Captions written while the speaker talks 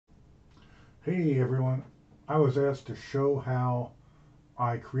Hey everyone, I was asked to show how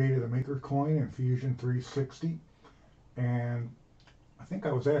I created a maker coin in Fusion 360, and I think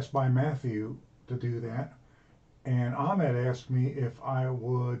I was asked by Matthew to do that, and Ahmed asked me if I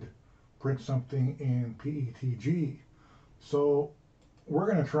would print something in PETG. So we're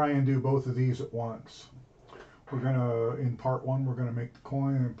going to try and do both of these at once. In part one, we're going to make the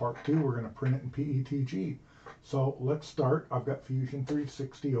coin, and in part two, we're going to print it in PETG. So let's start. I've got Fusion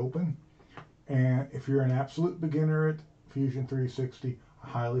 360 open. And if you're an absolute beginner at Fusion 360, I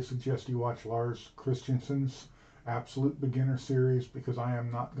highly suggest you watch Lars Christensen's Absolute Beginner series because I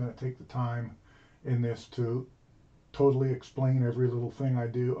am not going to take the time in this to totally explain every little thing I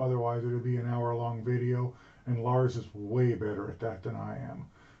do. Otherwise, it would be an hour-long video, and Lars is way better at that than I am.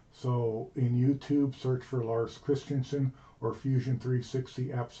 So in YouTube, search for Lars Christensen or Fusion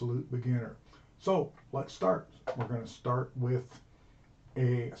 360 Absolute Beginner. So let's start. We're going to start with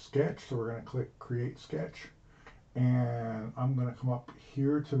a sketch. So we're going to click Create Sketch. And I'm going to come up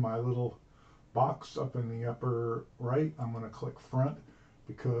here to my little box up in the upper right. I'm going to click Front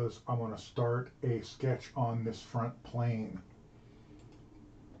because I want to start a sketch on this front plane.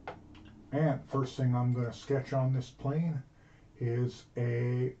 And first thing I'm going to sketch on this plane is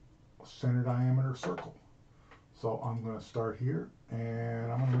a center diameter circle. So I'm going to start here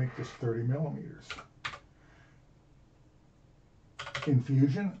and I'm going to make this 30 millimeters. In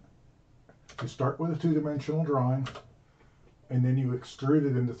Fusion, you start with a two-dimensional drawing and then you extrude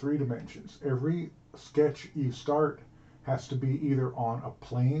it into 3 dimensions. Every sketch you start has to be either on a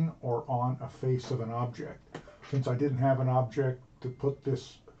plane or on a face of an object. Since I didn't have an object to put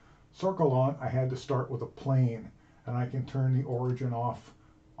this circle on, I had to start with a plane, and I can turn the origin off,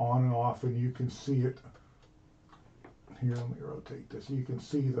 on and off, and you can see it here. Let me rotate this. You can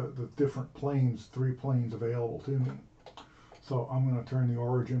see the different planes, 3 planes available to me. So I'm going to turn the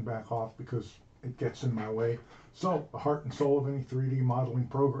origin back off because it gets in my way. So the heart and soul of any 3D modeling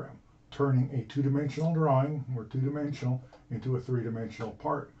program, turning a two-dimensional drawing, or two-dimensional, into a 3-dimensional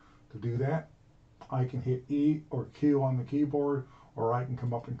part. To do that, I can hit E or Q on the keyboard, or I can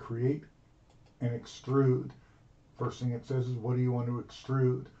come up and create and extrude. First thing it says is, what do you want to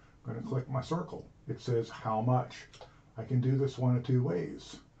extrude? I'm going to click my circle. It says how much. I can do this one of 2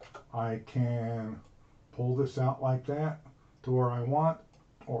 ways. I can pull this out like that to where I want,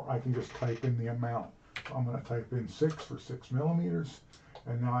 or I can just type in the amount. So I'm going to type in 6 for 6 millimeters,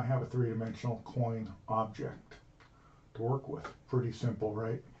 and now I have a 3-dimensional coin object to work with. Pretty simple,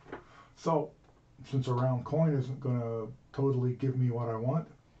 right? So since a round coin isn't going to totally give me what I want,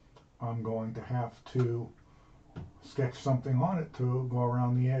 I'm going to have to sketch something on it to go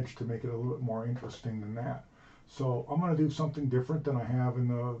around the edge to make it a little bit more interesting than that. So I'm going to do something different than I have in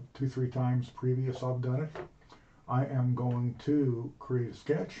the 2-3 times previous I've done it. I am going to create a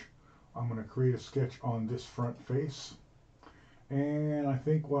sketch. I'm going to create a sketch on this front face. And I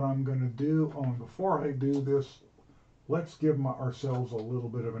think what I'm going to do, before I do this, let's give ourselves a little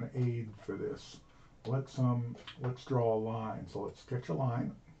bit of an aid for this. Let's draw a line. So let's sketch a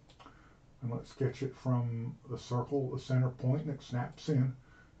line, and let's sketch it from the circle, the center point, and it snaps in.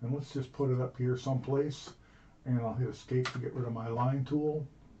 And let's just put it up here someplace, and I'll hit Escape to get rid of my line tool.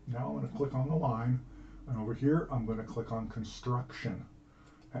 Now I'm going to click on the line, and over here I'm going to click on Construction.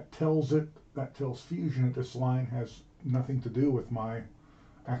 That tells Fusion that this line has nothing to do with my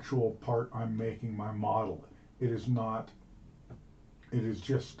actual part I'm making, my model. It is not. It is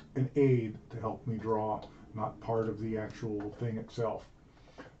just an aid to help me draw, not part of the actual thing itself.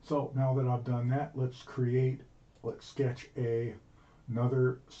 So now that I've done that, let's sketch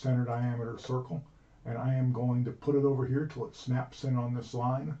another center diameter circle, and I am going to put it over here till it snaps in on this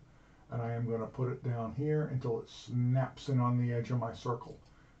line, and I am going to put it down here until it snaps in on the edge of my circle,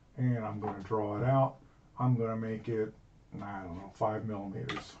 and I'm going to draw it out. I'm going to make it, I don't know, 5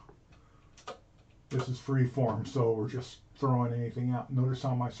 millimeters. This is free form, so we're just throwing anything out. Notice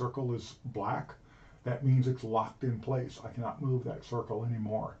how my circle is black. That means it's locked in place. I cannot move that circle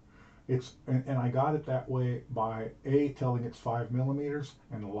anymore. And I got it that way by telling it's 5 millimeters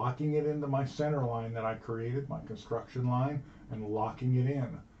and locking it into my center line that I created, my construction line, and locking it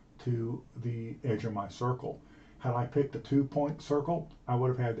in to the edge of my circle. Had I picked a 2-point circle, I would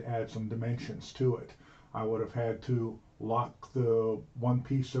have had to add some dimensions to it. I would have had to lock the one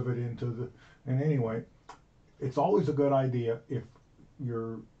piece of it into the, and anyway, it's always a good idea if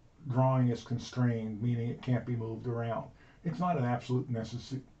your drawing is constrained, meaning it can't be moved around. It's not an absolute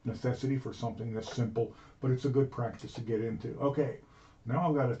necessity for something this simple, but it's a good practice to get into. Okay, now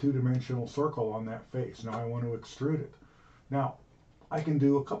I've got a 2-dimensional circle on that face. Now I want to extrude it. Now, I can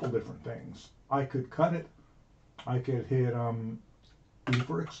do a couple different things. I could cut it. I could hit E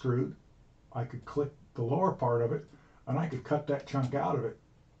for extrude, I could click the lower part of it and I could cut that chunk out of it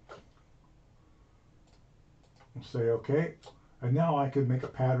and say okay, and now I could make a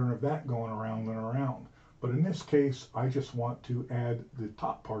pattern of that going around and around. But in this case, I just want to add the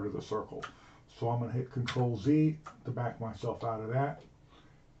top part of the circle. So I'm going to hit Control Z to back myself out of that.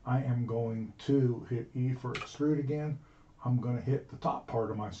 I am going to hit E for extrude again. I'm going to hit the top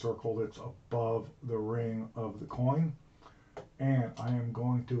part of my circle that's above the ring of the coin. And I am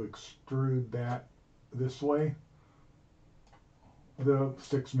going to extrude that this way, the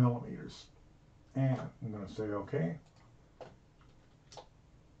 6 millimeters. And I'm going to say okay.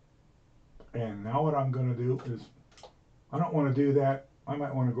 And now what I'm going to do is, I don't want to do that. I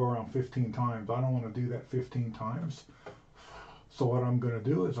might want to go around 15 times. I don't want to do that 15 times. So what I'm going to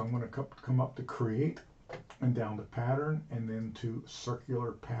do is I'm going to come up to create and down to pattern and then to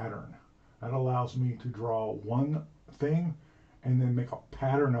circular pattern. That allows me to draw one thing and then make a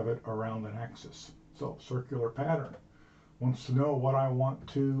pattern of it around an axis. So circular pattern wants to know what I want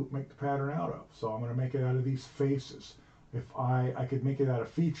to make the pattern out of. So I'm going to make it out of these faces. If I could make it out of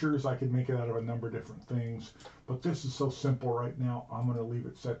features, I could make it out of a number of different things, but this is so simple right now, I'm going to leave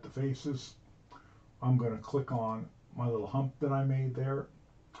it set to faces. I'm going to click on my little hump that I made there.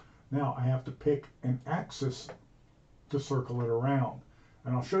 Now I have to pick an axis to circle it around,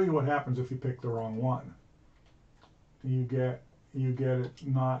 and I'll show you what happens if you pick the wrong one. You get it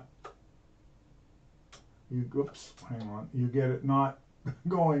not, oops, hang on, you get it not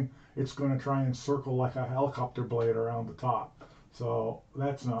going, it's going to try and circle like a helicopter blade around the top. So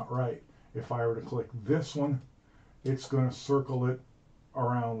that's not right. If I were to click this one, it's going to circle it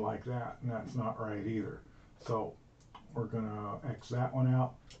around like that, and that's not right either. So we're going to X that one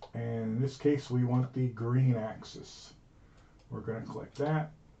out, and in this case we want the green axis. We're going to click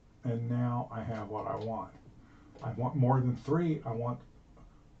that, and now I have what I want. I want more than 3. I want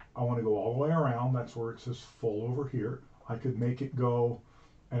to go all the way around. That's where it says full over here. I could make it go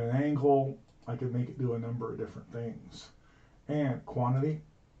at an angle. I could make it do a number of different things. And quantity,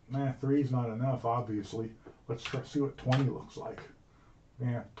 3 is not enough, obviously. Let's try see what 20 looks like.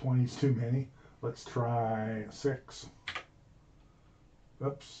 Yeah, 20 is too many. Let's try 6.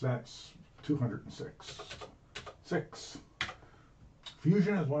 Oops, that's 206. 6.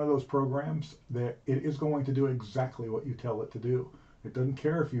 Fusion is one of those programs that it is going to do exactly what you tell it to do. It doesn't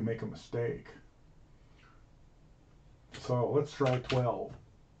care if you make a mistake. So let's try 12.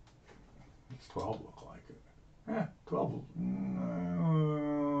 Does 12 look like it? 12.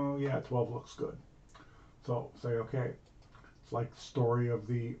 Yeah, 12 looks good. So say okay. It's like the story of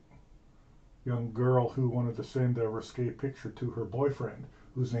the young girl who wanted to send a risque picture to her boyfriend,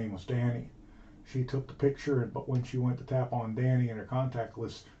 whose name was Danny. She took the picture, but when she went to tap on Danny in her contact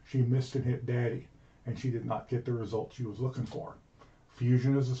list, she missed and hit Daddy, and she did not get the result she was looking for.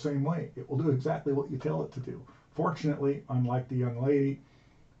 Fusion is the same way. It will do exactly what you tell it to do. Fortunately, unlike the young lady,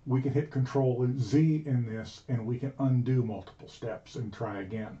 we can hit Control Z in this, and we can undo multiple steps and try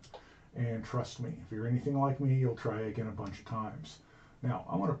again. And trust me, if you're anything like me, you'll try again a bunch of times. Now,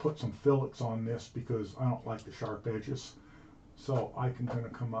 I'm going to put some fillets on this because I don't like the sharp edges. So I'm going to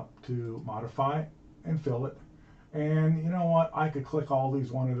come up to Modify and Fillet. And you know what? I could click all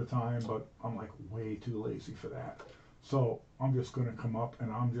these one at a time, but I'm like way too lazy for that. So I'm just going to come up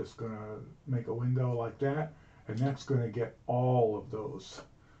and I'm just going to make a window like that. And that's going to get all of those.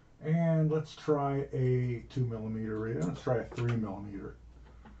 And let's try a 2 millimeter. Let's try a 3 millimeter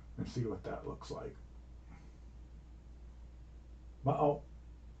and see what that looks like. Uh-oh,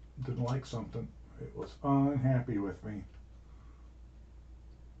 didn't like something. It was unhappy with me.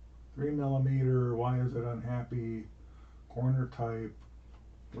 3 millimeter, why is it unhappy? Corner type.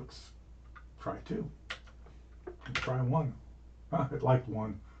 Let's try 2. Let's try 1. It liked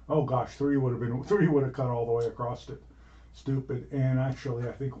 1. Oh gosh, 3 would have cut all the way across it. Stupid. And actually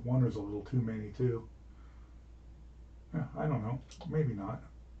I think 1 is a little too many too. Yeah, I don't know. Maybe not.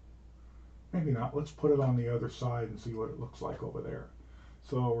 Maybe not. Let's put it on the other side and see what it looks like over there.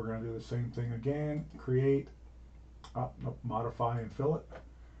 So we're going to do the same thing again. Create, modify and fillet.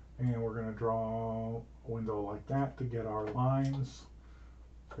 And we're going to draw a window like that to get our lines.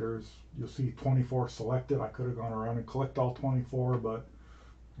 You'll see 24 selected. I could have gone around and clicked all 24, but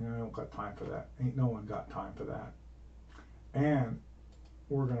I don't got time for that. Ain't no one got time for that. And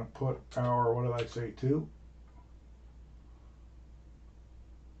we're going to put our, what did I say, 2?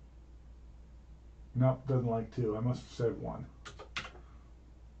 Nope, doesn't like 2. I must have said 1.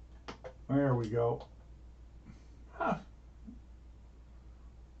 There we go.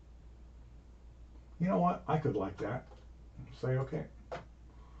 You know what? I could like that. Say okay.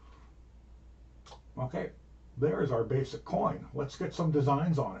 Okay, there's our basic coin. Let's get some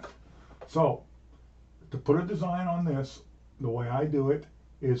designs on it. So to put a design on this, the way I do it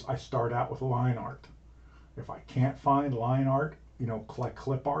is I start out with line art. If I can't find line art, like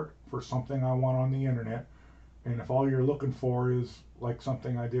clip art for something I want on the internet, and if all you're looking for is like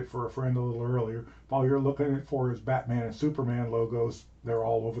something I did for a friend a little earlier, if all you're looking for is Batman and Superman logos, they're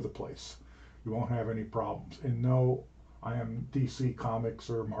all over the place. You won't have any problems. And no, I am DC Comics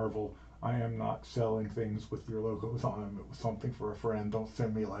or Marvel. I am not selling things with your logos on them. It was something for a friend. Don't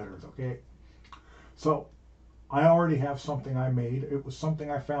send me letters, okay? So I already have something I made. It was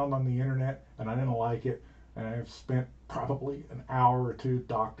something I found on the internet and I didn't like it. And I've spent probably an hour or two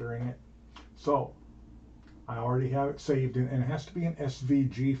doctoring it. So I already have it saved in, and it has to be an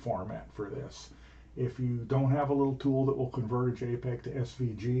SVG format for this. If you don't have a little tool that will convert a JPEG to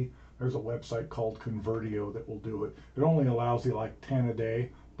SVG, there's a website called Convertio that will do it. It only allows you like 10 a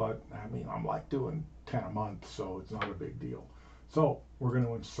day, but I mean, I'm like doing 10 a month, so it's not a big deal. So we're going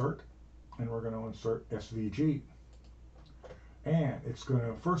to insert, and we're going to insert SVG. And it's going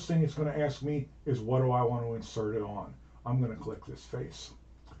to, first thing it's going to ask me is what do I want to insert it on? I'm going to click this face.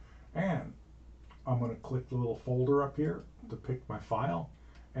 And I'm going to click the little folder up here to pick my file.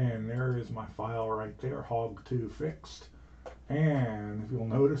 And there is my file right there, hog2 fixed. And if you'll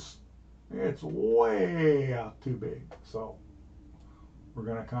notice, it's way out too big. So we're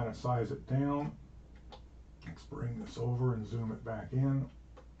going to kind of size it down. Let's bring this over and zoom it back in.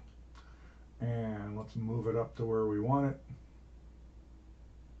 And let's move it up to where we want it.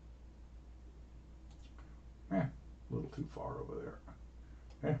 A little too far over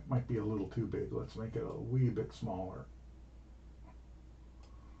there. Might be a little too big. Let's make it a wee bit smaller.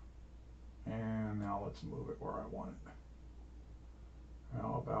 And now let's move it where I want it.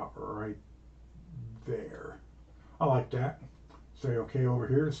 How about right there? I like that. Say OK over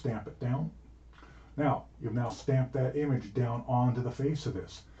here to stamp it down. Now, you've now stamped that image down onto the face of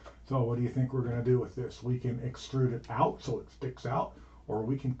this. So what do you think we're going to do with this? We can extrude it out so it sticks out, or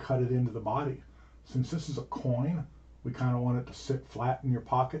we can cut it into the body. Since this is a coin, we kind of want it to sit flat in your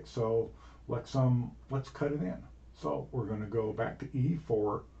pocket, so let's cut it in. So we're going to go back to E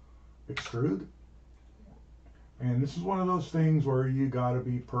for extrude. And this is one of those things where you got to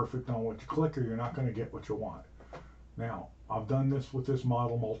be perfect on what you click or you're not going to get what you want. Now, I've done this with this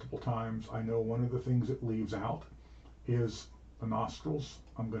model multiple times. I know one of the things it leaves out is the nostrils.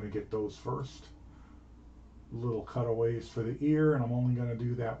 I'm going to get those first. Little cutaways for the ear, and I'm only going to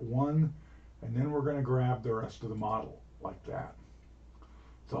do that one. And then we're going to grab the rest of the model like that.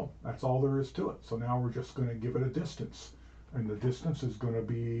 So that's all there is to it. So now we're just going to give it a distance. And the distance is going to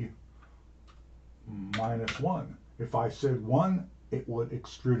be -1. If I said 1, it would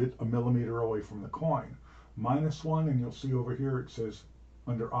extrude it 1 millimeter away from the coin. -1, and you'll see over here it says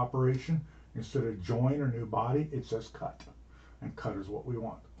under operation, instead of join or new body, it says cut. And cut is what we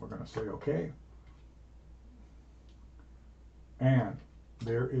want. We're going to say OK. And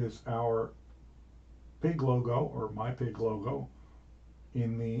there is our pig logo, or my pig logo,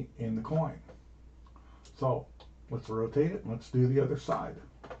 in the coin. So let's rotate it and let's do the other side.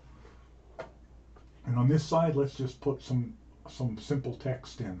 And on this side, let's just put some simple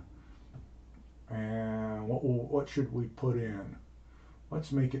text in. And what should we put in?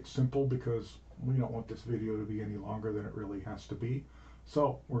 Let's make it simple because we don't want this video to be any longer than it really has to be.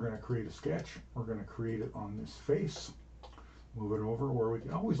 So we're going to create a sketch. We're going to create it on this face. Move it over where we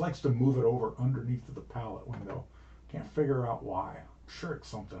can. Always likes to move it over underneath of the palette window. Can't figure out why. I'm sure it's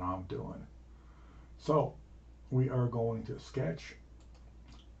something I'm doing. So we are going to sketch,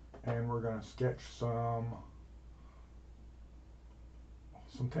 and we're going to sketch some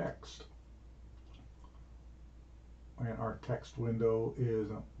text. And our text window is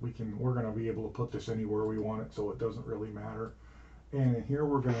we're going to be able to put this anywhere we want it, so it doesn't really matter. And in here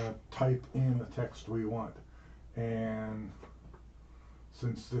we're going to type in the text we want. And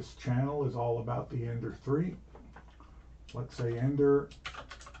since this channel is all about the Ender 3, let's say Ender,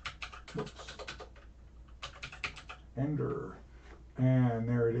 Ender, and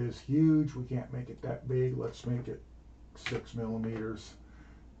there it is, huge. We can't make it that big. Let's make it 6 millimeters.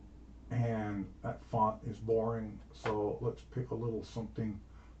 And that font is boring, so let's pick a little something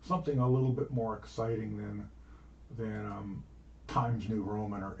a little bit more exciting than Times New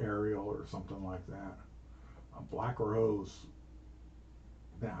Roman or Arial or something like that. A Black Rose.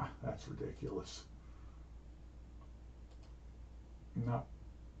 Nah, that's ridiculous. No,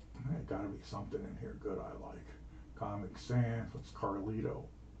 there's got to be something in here good I like. Comic Sans. What's Carlito?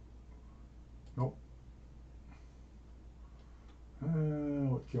 Nope.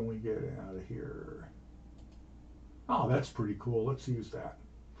 What can we get out of here? Oh, that's pretty cool. Let's use that.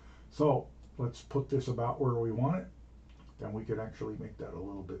 So let's put this about where we want it. Then we could actually make that a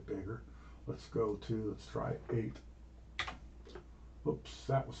little bit bigger. let's go to, let's try 8. Oops,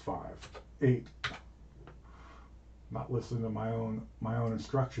 that was 5. 8. Not listening to my own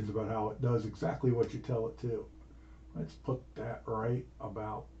instructions about how it does exactly what you tell it to. Let's put that right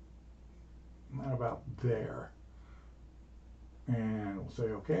about there. And we'll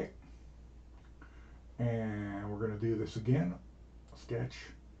say OK. And we're going to do this again. Sketch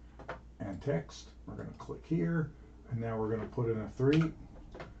and text. We're going to click here. And now we're going to put in a 3.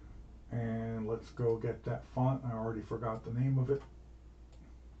 And let's go get that font. I already forgot the name of it.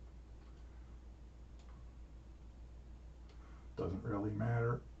 Doesn't really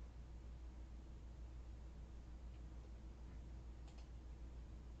matter.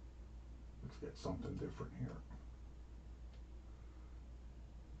 Let's get something different here.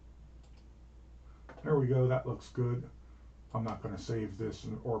 There we go. That looks good. I'm not going to save this,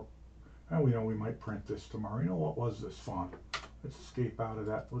 or we know we might print this tomorrow. You know, what was this font? Let's escape out of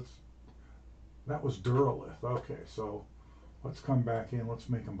that. That was Duralith. Okay, so let's come back in. Let's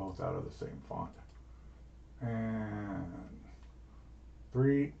make them both out of the same font. And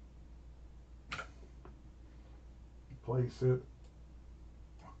 3. Place it.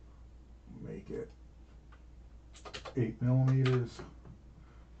 Make it 8 millimeters.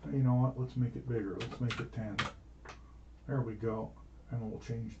 You know what? Let's make it bigger. Let's make it 10. There we go. And we'll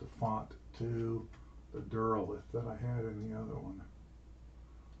change the font to the Duralith that I had in the other one.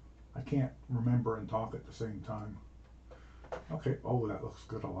 I can't remember and talk at the same time. Okay. Oh, that looks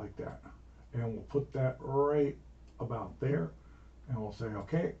good. I like that. And we'll put that right about there. And we'll say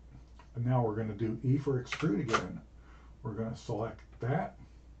OK. And now we're going to do E for extrude again. We're going to select that.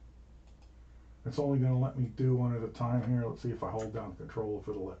 It's only going to let me do one at a time here. Let's see if I hold down Control if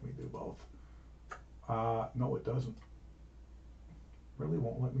it'll let me do both. No, it doesn't. Really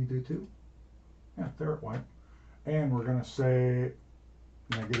won't let me do 2. Yeah, there it went. And we're going to say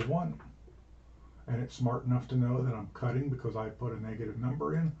 -1. And it's smart enough to know that I'm cutting because I put a negative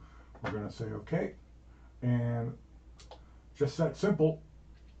number in. We're going to say OK. And just that simple.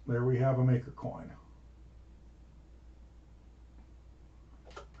 There we have a maker coin.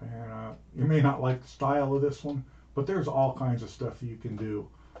 And you may not like the style of this one, but there's all kinds of stuff you can do.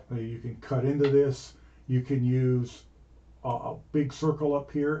 You can cut into this. You can use a big circle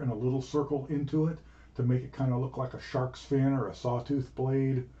up here and a little circle into it to make it kind of look like a shark's fin or a sawtooth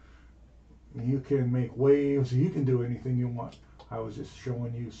blade. You can make waves. You can do anything you want. I was just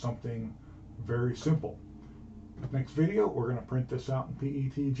showing you something very simple. Next video, we're going to print this out in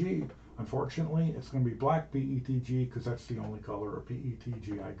PETG. Unfortunately, it's going to be black PETG because that's the only color of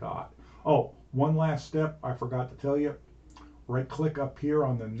PETG I got. Oh, one last step I forgot to tell you. Right click up here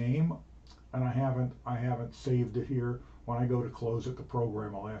on the name, and I haven't saved it here. When I go to close it, the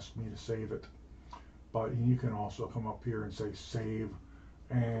program will ask me to save it. But you can also come up here and say save,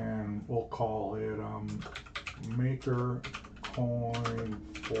 and we'll call it maker coin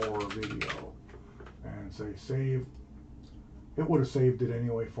for video, and say save. It would have saved it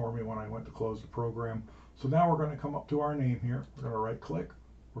anyway for me when I went to close the program. So now we're going to come up to our name here. We're going to right click.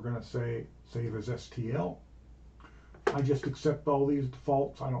 We're going to say save as STL. I just accept all these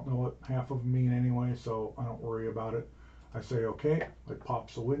defaults. I don't know what half of them mean anyway, so I don't worry about it. I say OK. It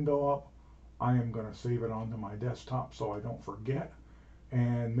pops a window up. I am going to save it onto my desktop so I don't forget.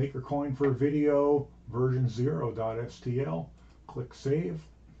 And maker coin for video version 0.stl. Click save.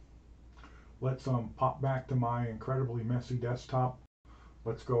 Let's pop back to my incredibly messy desktop.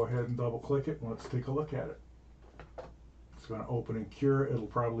 Let's go ahead and double click it and let's take a look at it. It's going to open in Cura. It'll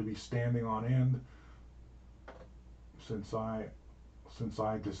probably be standing on end since I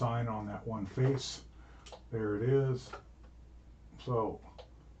design on that one face. There it is. So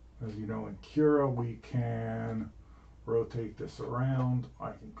as you know, in Cura we can rotate this around. I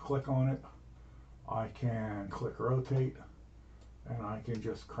can click on it. I can click rotate. And I can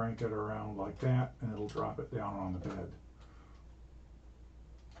just crank it around like that, and it'll drop it down on the bed.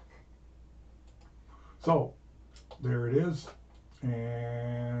 So, there it is.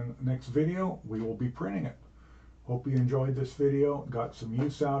 And next video, we will be printing it. Hope you enjoyed this video, got some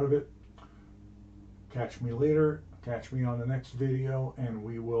use out of it. Catch me later. Catch me on the next video, and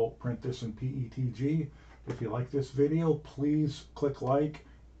we will print this in PETG. If you like this video, please click like,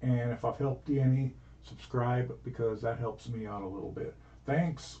 and if I've helped you any, subscribe, because that helps me out a little bit.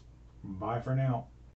 Thanks. Bye for now.